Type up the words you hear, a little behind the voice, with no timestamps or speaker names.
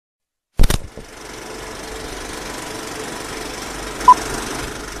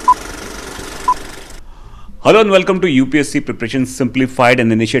Hello and welcome to UPSC Preparation Simplified,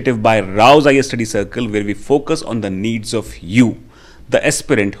 an initiative by Rao's IAS Study Circle where we focus on the needs of you, the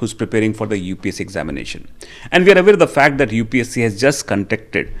aspirant who's preparing for the UPSC examination. And we are aware of the fact that UPSC has just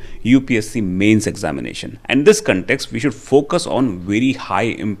conducted UPSC mains examination. And in this context, we should focus on very high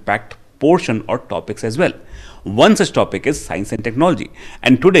impact portion or topics as well. One such topic is science and technology.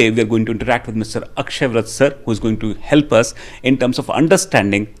 And today we are going to interact with Mr. Akshay Vrat Sir, who is going to help us in terms of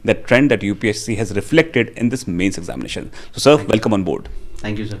understanding the trend that UPSC has reflected in this mains examination. So sir, welcome on board.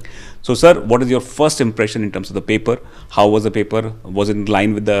 Thank you, sir. So sir, what is your first impression in terms of the paper? How was the paper? Was it in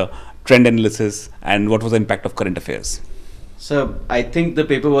line with the trend analysis? And what was the impact of current affairs? So I think the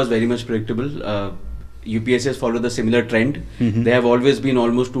paper was very much predictable. UPSC has followed the similar trend. They have always been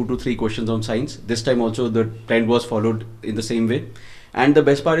almost 2 to 3 questions on science. This time also the trend was followed in the same way. And the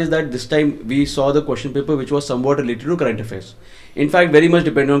best part is that this time we saw the question paper which was somewhat related to current affairs. In fact, very much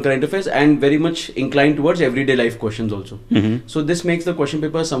dependent on current affairs and very much inclined towards everyday life questions also. So this makes the question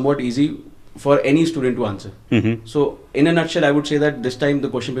paper somewhat easy for any student to answer. So in a nutshell, I would say that this time the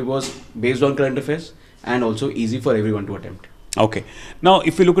question paper was based on current affairs and also easy for everyone to attempt. Okay. Now,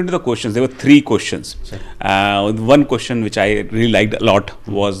 if you look into the questions, there were 3 questions. One question which I really liked a lot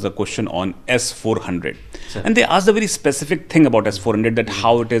was the question on S400. And they asked a very specific thing about S400, that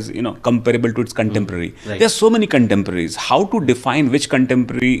how it is, comparable to its contemporary. There are so many contemporaries. How to define which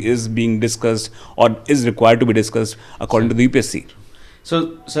contemporary is being discussed or is required to be discussed according to the UPSC?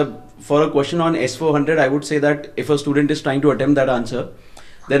 So, for a question on S400, I would say that if a student is trying to attempt that answer,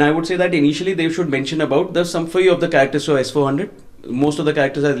 then I would say that initially they should mention about the some few of the characters of S400. Most of the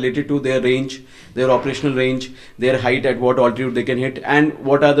characters are related to their range, their operational range, their height, at what altitude they can hit, and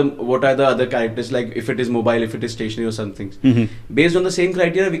what are the other characters, like if it is mobile, if it is stationary, or some things. Based on the same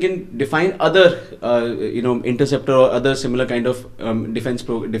criteria, we can define other interceptor or other similar kind of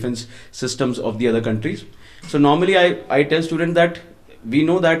defense systems of the other countries. So normally I tell students that we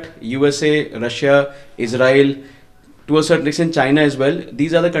know that USA, Russia, Israel, to a certain extent China as well,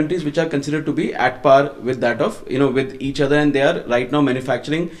 these are the countries which are considered to be at par with that of, with each other, and they are right now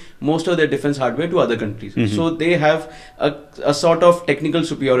manufacturing most of their defense hardware to other countries. So they have a sort of technical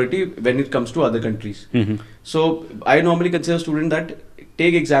superiority when it comes to other countries. So I normally consider student that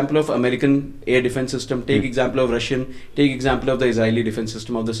take example of American air defense system, take example of Russian, take example of the Israeli defense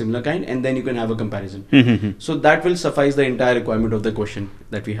system of the similar kind, and then you can have a comparison. So that will suffice the entire requirement of the question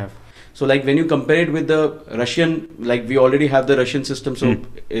that we have. So like when you compare it with the Russian, like we already have the Russian system, so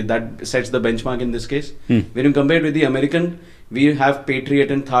that sets the benchmark in this case. When you compare it with the American, we have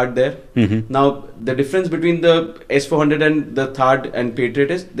Patriot and THAAD there. Now the difference between the S400 and the THAAD and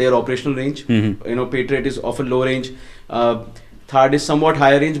Patriot is their operational range. Patriot is often low range. THAAD is somewhat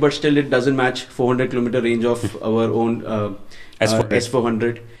higher range, but still it doesn't match 400-kilometer range of our own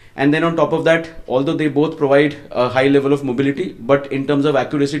S400. And then on top of that, although they both provide a high level of mobility, but in terms of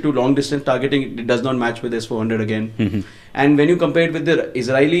accuracy to long distance targeting, it does not match with S400 again. And when you compare it with the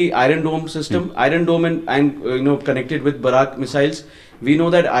Israeli Iron Dome system, Iron Dome and connected with Barak missiles, we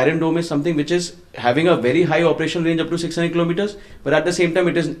know that Iron Dome is something which is having a very high operational range up to 600 kilometers, but at the same time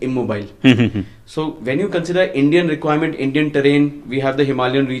it is immobile. So when you consider Indian requirement, Indian terrain, we have the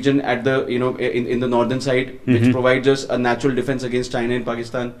Himalayan region at the in the northern side, which provides us a natural defense against China and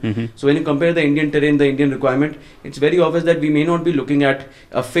Pakistan. So when you compare the Indian terrain, the Indian requirement, it's very obvious that we may not be looking at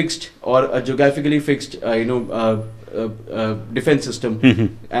a fixed or a geographically fixed defense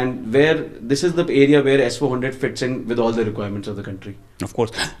system, and where this is the area where S400 fits in with all the requirements of the country. Of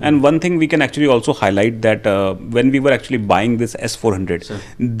course. And one thing we can actually also highlight that when we were actually buying this S400,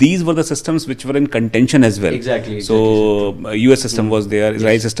 these were the systems which were in contention as well. Exactly. So US system was there,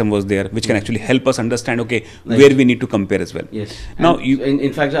 Israel system was there, which can actually help us understand, okay, where we need to compare as well. Yes. Now,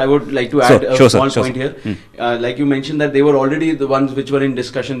 in fact, I would like to add a small point here. Like you mentioned that they were already the ones which were in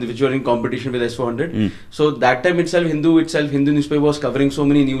discussion, which were in competition with S400. So that time itself, Hindu newspaper was covering so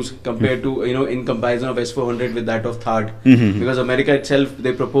many news compared to, in comparison of S400 with that of THAAD. Because America itself,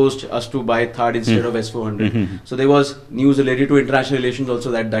 they proposed us to buy THAAD instead of S400. So there was news related to international relations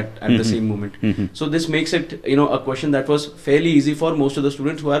also that at the same moment. So this makes it, a question that was fairly easy for most of the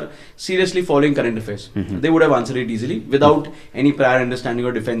students who are seriously following current affairs. They would have answered it easily without any prior understanding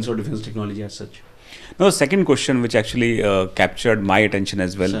of defense or defense technology as such. Now, the second question which actually captured my attention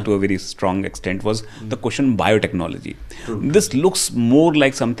as well to a very strong extent was the question biotechnology. This looks more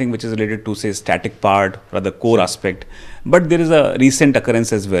like something which is related to, say, static part or the core aspect, but there is a recent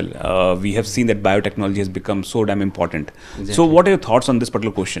occurrence as well. We have seen that biotechnology has become so damn important. So what are your thoughts on this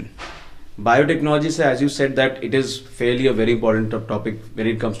particular question? Biotechnology, sir, as you said, that it is fairly a very important topic when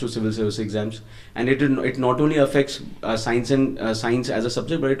it comes to civil service exams, and it not only affects science and science as a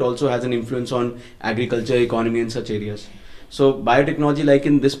subject, but it also has an influence on agriculture, economy, and such areas. So biotechnology, like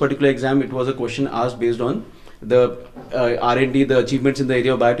in this particular exam, it was a question asked based on the R&D, the achievements in the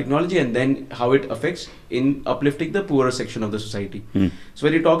area of biotechnology, and then how it affects in uplifting the poorer section of the society. So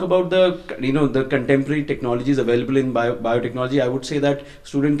when you talk about the contemporary technologies available in biotechnology, I would say that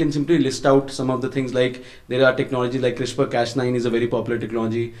student can simply list out some of the things, like there are technologies like CRISPR-Cas9 is a very popular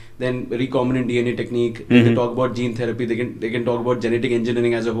technology, then recombinant DNA technique. When they talk about gene therapy, they can talk about genetic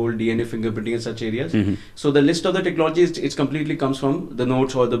engineering as a whole, DNA fingerprinting and such areas. So the list of the technologies, it completely comes from the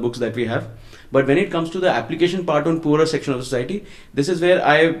notes or the books that we have. But when it comes to the application part on poorer section of society, this is where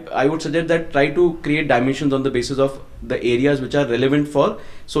I would suggest that try to create dimensions on the basis of the areas which are relevant for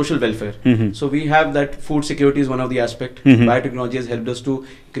social welfare. So we have that food security is one of the aspect. Biotechnology has helped us to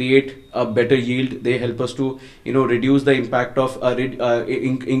create a better yield. They help us to reduce the impact of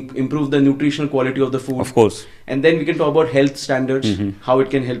improve the nutritional quality of the food. Of course. And then we can talk about health standards, how it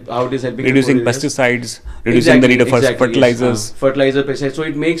can help, how it is helping reducing pesticides, reducing the need of fertilizers. Yes. Fertilizer, pesticides. So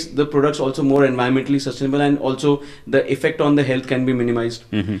it makes the products also more environmentally sustainable, and also the effect on the health can be minimized.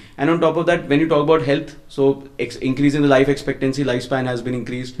 And on top of that, when you talk about health, so increasing the life expectancy, lifespan has been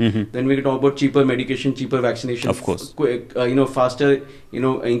increased. Then we can talk about cheaper medication, cheaper vaccination. Of course. Faster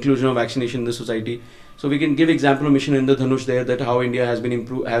inclusion of vaccination in the society. So we can give example of Mission Indradhanush there, that how India has been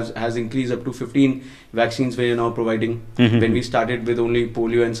has increased up to 15 vaccines we are now providing. When we started with only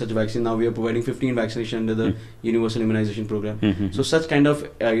polio and such vaccine, now we are providing 15 vaccination under the universal immunization program. So such kind of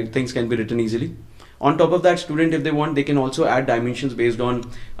things can be written easily. On top of that, student, if they want, they can also add dimensions based on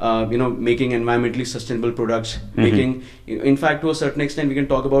making environmentally sustainable products, making, in fact, to a certain extent we can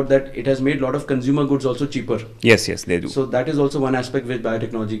talk about that it has made a lot of consumer goods also cheaper. Yes, they do. So that is also one aspect which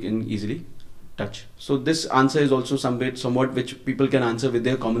biotechnology can easily touch. So this answer is also somewhat which people can answer with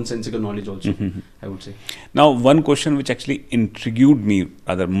their commonsensical knowledge also, I would say. Now, one question which actually intrigued me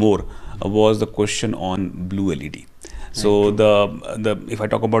rather more was the question on blue LED. So if I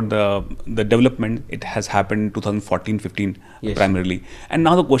talk about the development, it has happened in 2014-15 primarily, and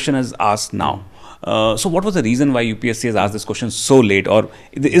now the question is asked now. So what was the reason why UPSC has asked this question so late, or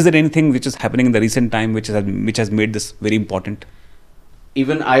is there anything which is happening in the recent time which has made this very important?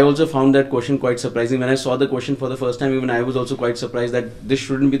 Even I also found that question quite surprising. When I saw the question for the first time, even I was also quite surprised that this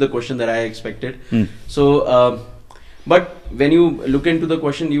shouldn't be the question that I expected. So but when you look into the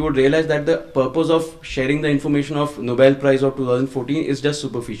question, you would realize that the purpose of sharing the information of Nobel Prize of 2014 is just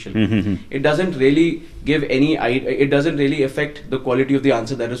superficial. It doesn't really give any, it doesn't really affect the quality of the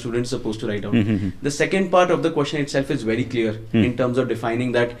answer that a student is supposed to write down. The second part of the question itself is very clear in terms of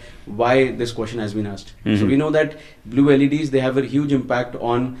defining that why this question has been asked. So we know that blue LEDs, they have a huge impact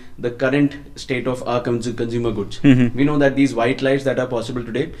on the current state of our consumer goods. We know that these white lights that are possible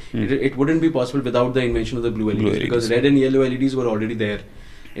today, it wouldn't be possible without the invention of the blue LEDs, because red and yellow LEDs were already there.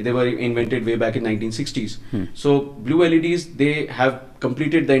 They were invented way back in 1960s. So blue LEDs, they have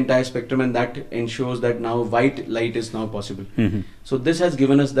completed the entire spectrum, and that ensures that now white light is now possible. So this has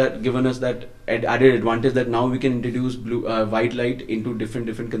given us that added advantage that now we can introduce white light into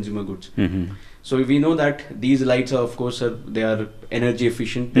different consumer goods. So we know that these lights are, of course, they are energy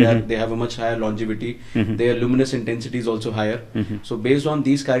efficient. They have a much higher longevity. Their luminous intensity is also higher. So based on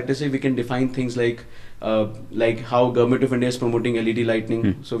these characteristics, we can define things like how Government of India is promoting LED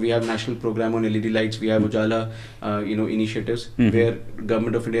lighting. So we have national program on LED lights. We have Ujala, initiatives where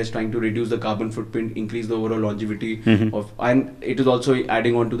Government of India is trying to reduce the carbon footprint, increase the overall longevity of, and it is also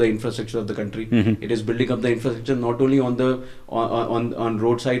adding on to the infrastructure of the country. It is building up the infrastructure not only on the on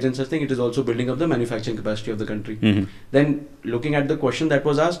roadsides and such thing. It is also building up the manufacturing capacity of the country. Then looking at the question that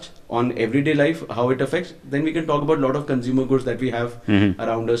was asked on everyday life, how it affects, then we can talk about a lot of consumer goods that we have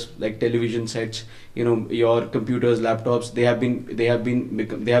around us, like television sets, your computers, laptops. They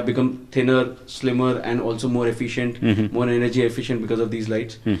have become thinner, slimmer, and also more efficient, more energy efficient because of these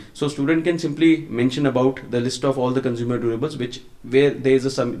lights. So student can simply mention about the list of all the consumer durables where there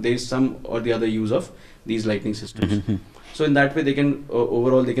is some or the other use of these lighting systems. So in that way they can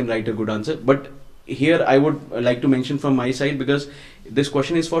overall they can write a good answer. But here I would like to mention from my side, because this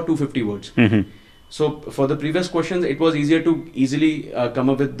question is for 250 words. So for the previous questions, it was easier to easily come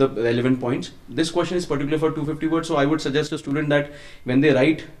up with the relevant points. This question is particular for 250 words. So I would suggest a student that when they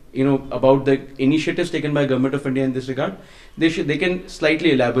write, about the initiatives taken by Government of India in this regard, they can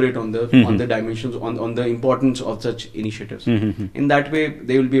slightly elaborate on the on the dimensions, on the importance of such initiatives. In that way,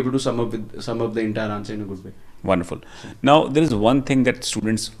 they will be able to sum up the entire answer in a good way. Wonderful. Now, there is one thing that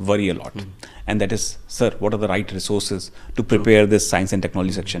students worry a lot, and that is, sir, what are the right resources to prepare this science and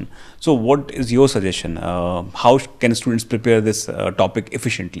technology section? So, what is your suggestion? How can students prepare this topic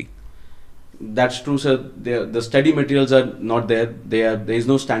efficiently? That's true, sir. The study materials are not there. There is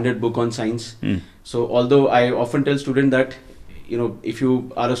no standard book on science. So, although I often tell students that, if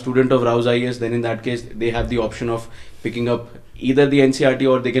you are a student of Rouse IAS, then in that case, they have the option of picking up either the NCERT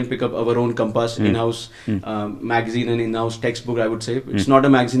or they can pick up our own Compass in-house magazine and in-house textbook, I would say. It's not a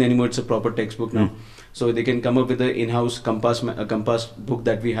magazine anymore, it's a proper textbook now. So they can come up with the in-house Compass book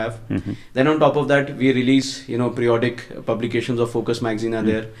that we have. Then on top of that, we release, periodic publications of Focus magazine are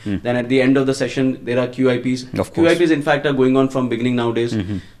there. Then at the end of the session, there are QIPs. Of course. QIPs, in fact, are going on from beginning nowadays.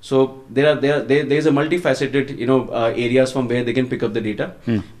 So there is a multifaceted, areas from where they can pick up the data.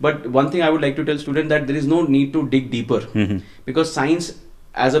 But one thing I would like to tell students that there is no need to dig deeper because science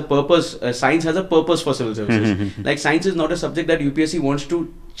as a purpose, science has a purpose for civil services. Like science is not a subject that UPSC wants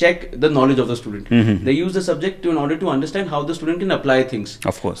to check the knowledge of the student. They use the subject in order to understand how the student can apply things.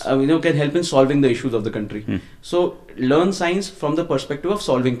 Of course. Can help in solving the issues of the country. So learn science from the perspective of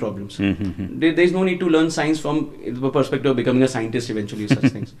solving problems. There is no need to learn science from the perspective of becoming a scientist eventually,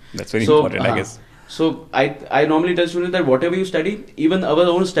 such things. That's very important, I guess. So I normally tell students that whatever you study, even our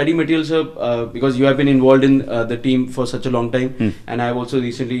own study materials, because you have been involved in the team for such a long time, and I have also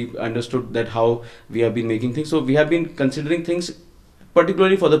recently understood that how we have been making things. So we have been considering things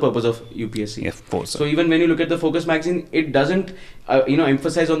particularly for the purpose of UPSC. Of course. So even when you look at the Focus magazine, it doesn't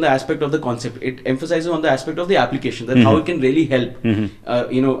emphasize on the aspect of the concept. It emphasizes on the aspect of the application, that how it can really help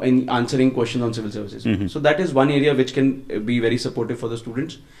in answering questions on civil services. So that is one area which can be very supportive for the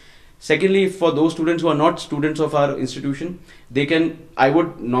students. Secondly, for those students who are not students of our institution, I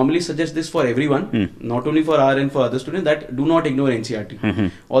would normally suggest this for everyone, not only for our and for other students, that do not ignore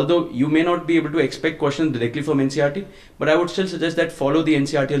NCERT. Although you may not be able to expect questions directly from NCERT, but I would still suggest that follow the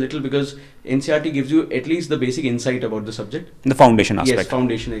NCERT a little, because NCERT gives you at least the basic insight about the subject. The foundation aspect. Yes,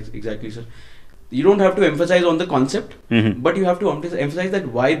 foundation, exactly, sir. You don't have to emphasize on the concept, but you have to emphasize that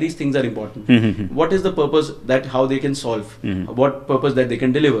why these things are important. What is the purpose, that how they can solve, what purpose that they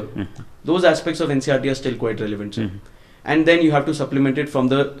can deliver. Those aspects of NCERT are still quite relevant, sir. And then you have to supplement it from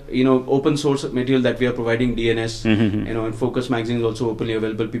the open source material that we are providing, DNS, and Focus magazine is also openly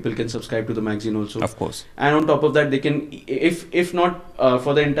available. People can subscribe to the magazine also. Of course. And on top of that, they can, if not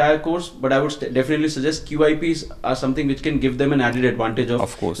for the entire course, but I would definitely suggest QIPs are something which can give them an added advantage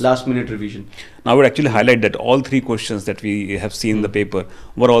of course, last minute revision. Now I would actually highlight that all three questions that we have seen in the paper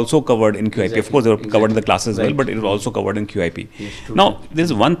were also covered in QIP. Of course, they were covered in the classes as well, but it was also covered in QIP. Yes, now,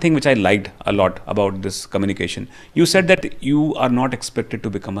 there's one thing which I liked a lot about this communication. You said that you are not expected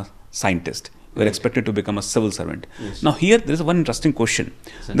to become a scientist. You are expected to become a civil servant. Yes. Now, here there is one interesting question.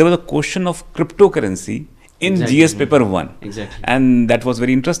 There was a question of cryptocurrency in GS paper 1. Exactly. And that was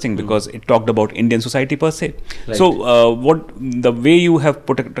very interesting because it talked about Indian society per se. So the way you have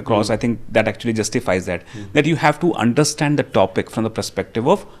put it across, I think that actually justifies that, that you have to understand the topic from the perspective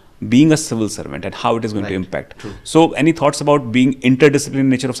of being a civil servant and how it is going to impact. True. So any thoughts about being interdisciplinary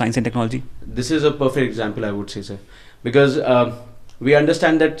nature of science and technology? This is a perfect example, I would say, sir. Because we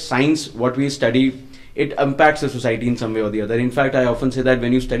understand that science, what we study, it impacts the society in some way or the other. In fact, I often say that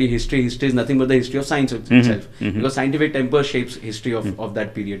when you study history, history is nothing but the history of science itself. Because scientific temper shapes history of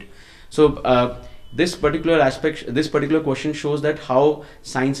that period. So this particular question shows that how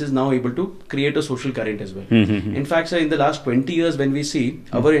science is now able to create a social current as well. In fact, sir, in the last 20 years, when we see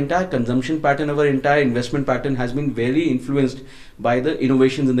our entire consumption pattern, our entire investment pattern has been very influenced by the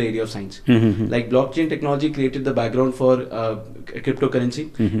innovations in the area of science. Like blockchain technology created the background for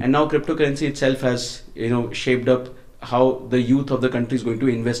cryptocurrency, and now cryptocurrency itself has shaped up how the youth of the country is going to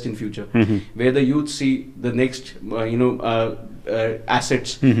invest in future, where the youth see the next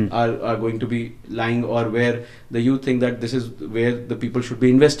assets are going to be lying, or where the youth think that this is where the people should be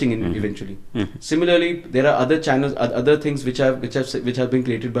investing in eventually. Similarly, there are other channels, other things which have been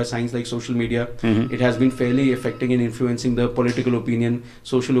created by science, like social media. It has been fairly affecting and influencing the political opinion,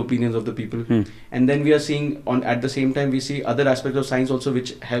 social opinions of the people. And then we are seeing at the same time we see other aspects of science also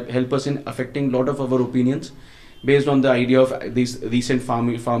which help us in affecting a lot of our opinions. Based on the idea of these recent farm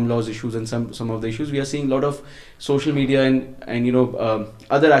laws issues and some of the issues, we are seeing a lot of social media and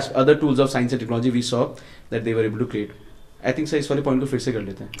other tools of science and technology we saw that they were able to create. I think, sir, इस वाले point को फिर से कर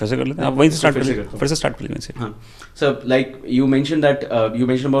लेते हैं. फिर से कर लेते हैं. आप वहीं से start कर लेंगे. हाँ. So, like you mentioned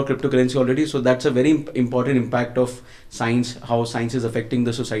about cryptocurrency already. So that's a very important impact of science, how science is affecting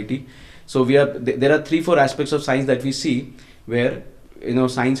the society. So there are 3-4 aspects of science that we see where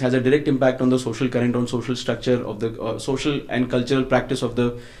science has a direct impact on the social current, on social structure of the social and cultural practice of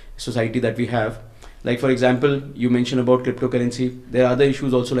the society that we have. Like for example, you mentioned about cryptocurrency. There are other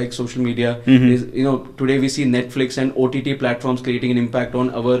issues also like social media. Today we see Netflix and OTT platforms creating an impact on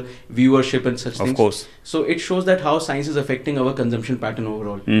our viewership and such things. Of course. So it shows that how science is affecting our consumption pattern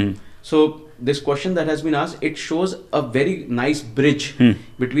overall. So this question that has been asked, it shows a very nice bridge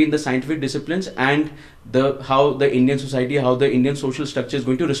between the scientific disciplines and how the Indian society, how the Indian social structure is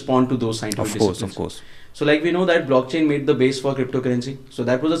going to respond to those scientific disciplines. Of course. So like we know that blockchain made the base for cryptocurrency. So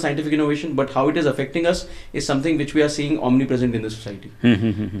that was a scientific innovation, but how it is affecting us is something which we are seeing omnipresent in the society.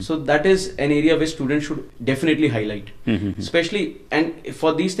 So that is an area which students should definitely highlight. Especially, and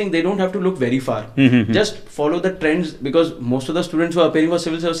for these things, they don't have to look very far. Just follow the trends, because most of the students who are appearing for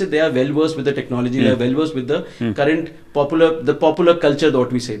civil services, they are well versed with the technology, they are well versed with the current popular culture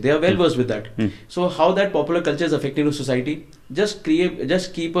that we say. They are well versed with that. So how that popular culture is affecting the society, just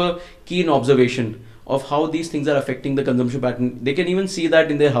keep a keen observation of how these things are affecting the consumption pattern. They can even see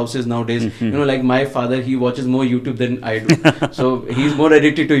that in their houses nowadays. Like my father, he watches more YouTube than I do. So he's more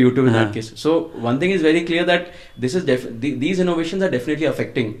addicted to YouTube in that case. So one thing is very clear, that this is these innovations are definitely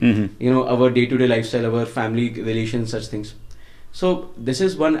affecting our day-to-day lifestyle, our family relations, such things. So this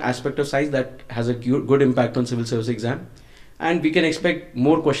is one aspect of science that has a good impact on civil service exam, and we can expect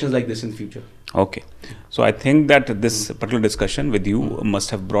more questions like this in the future. Okay. So I think that this particular discussion with you must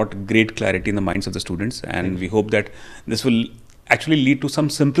have brought great clarity in the minds of the students, and we hope that this will actually lead to some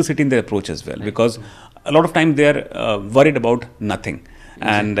simplicity in their approach as well, because a lot of time they are worried about nothing.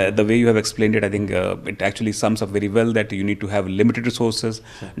 And the way you have explained it, I think it actually sums up very well that you need to have limited resources,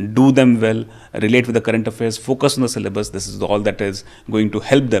 do them well, relate with the current affairs, focus on the syllabus. This is all that is going to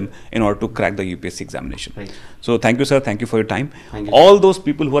help them in order to crack the UPSC examination. Right. So thank you, sir. Thank you for your time. Thank you. All those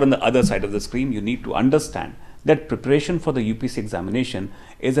people who are on the other side of the screen, you need to understand that preparation for the UPSC examination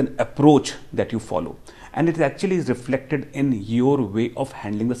is an approach that you follow. And it actually is reflected in your way of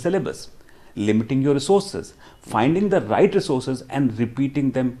handling the syllabus, limiting your resources, finding the right resources and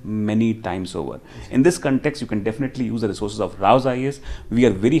repeating them many times over. In this context, you can definitely use the resources of Rao's IAS. We are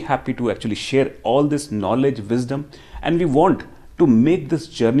very happy to actually share all this knowledge, wisdom, and we want to make this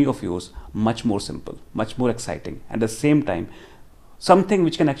journey of yours much more simple, much more exciting, and at the same time, something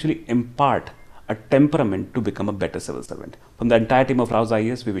which can actually impart a temperament to become a better civil servant. From the entire team of Rao's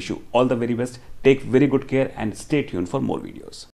IAS, we wish you all the very best. Take very good care and stay tuned for more videos.